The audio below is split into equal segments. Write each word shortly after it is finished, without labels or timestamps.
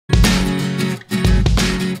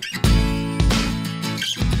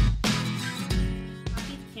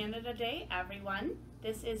Hey everyone,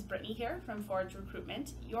 this is Brittany here from Forge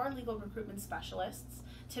Recruitment, your legal recruitment specialists.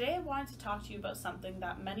 Today I wanted to talk to you about something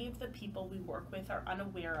that many of the people we work with are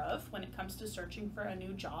unaware of when it comes to searching for a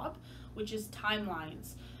new job, which is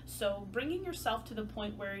timelines. So bringing yourself to the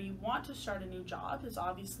point where you want to start a new job is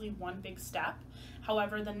obviously one big step.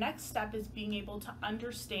 However, the next step is being able to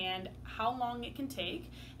understand how long it can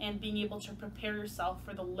take and being able to prepare yourself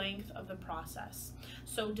for the length of the process.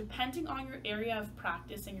 So depending on your area of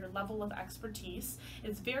practice and your level of expertise,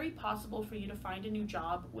 it's very possible for you to find a new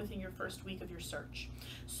job within your first week of your search.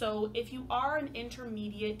 So if you are an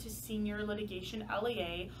intermediate to senior litigation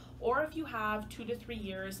LAA, or if you have 2 to 3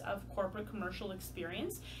 years of corporate commercial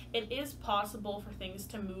experience, it is possible for things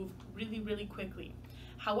to move really quickly.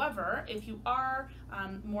 However, if you are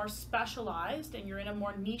more specialized and you're in a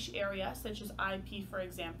more niche area, such as IP, for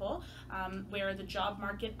example, where the job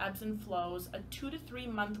market ebbs and flows, a 2 to 3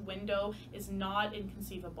 month window is not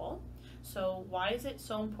inconceivable. So why is it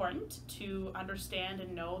so important to understand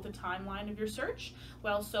and know the timeline of your search?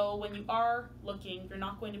 Well, so when you are looking, you're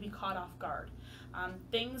not going to be caught off guard.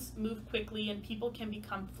 Things move quickly and people can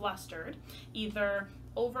become flustered, either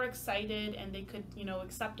overexcited and they could,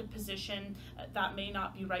 accept a position that may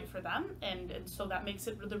not be right for them, and so that makes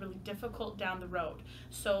it really difficult down the road.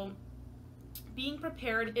 So being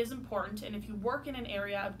prepared is important, and if you work in an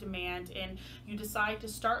area of demand and you decide to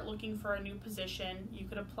start looking for a new position, you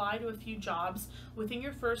could apply to a few jobs. Within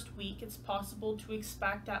your first week, it's possible to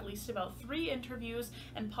expect at least about 3 interviews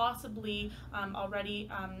and possibly already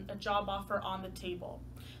a job offer on the table.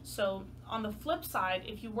 So on the flip side,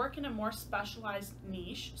 if you work in a more specialized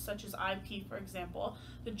niche, such as IP, for example,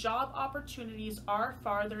 the job opportunities are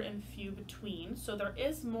farther and few between, so there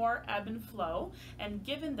is more ebb and flow, and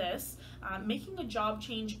given this, making a job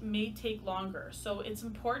change may take longer. So it's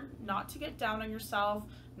important not to get down on yourself,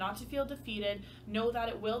 not to feel defeated. Know that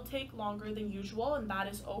it will take longer than usual, and that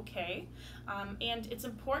is okay. And it's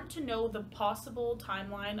important to know the possible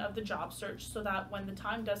timeline of the job search so that when the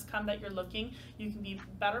time does come that you're looking, you can be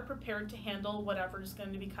better prepared to handle whatever is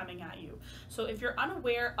going to be coming at you. So if you're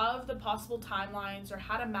unaware of the possible timelines or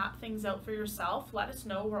how to map things out for yourself, let us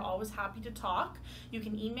know. We're always happy to talk. You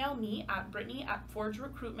can email me at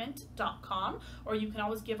brittany@forgerecruitment.com, or you can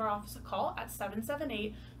always give our office a call at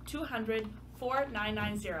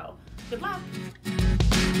 778-200-4990. Good luck!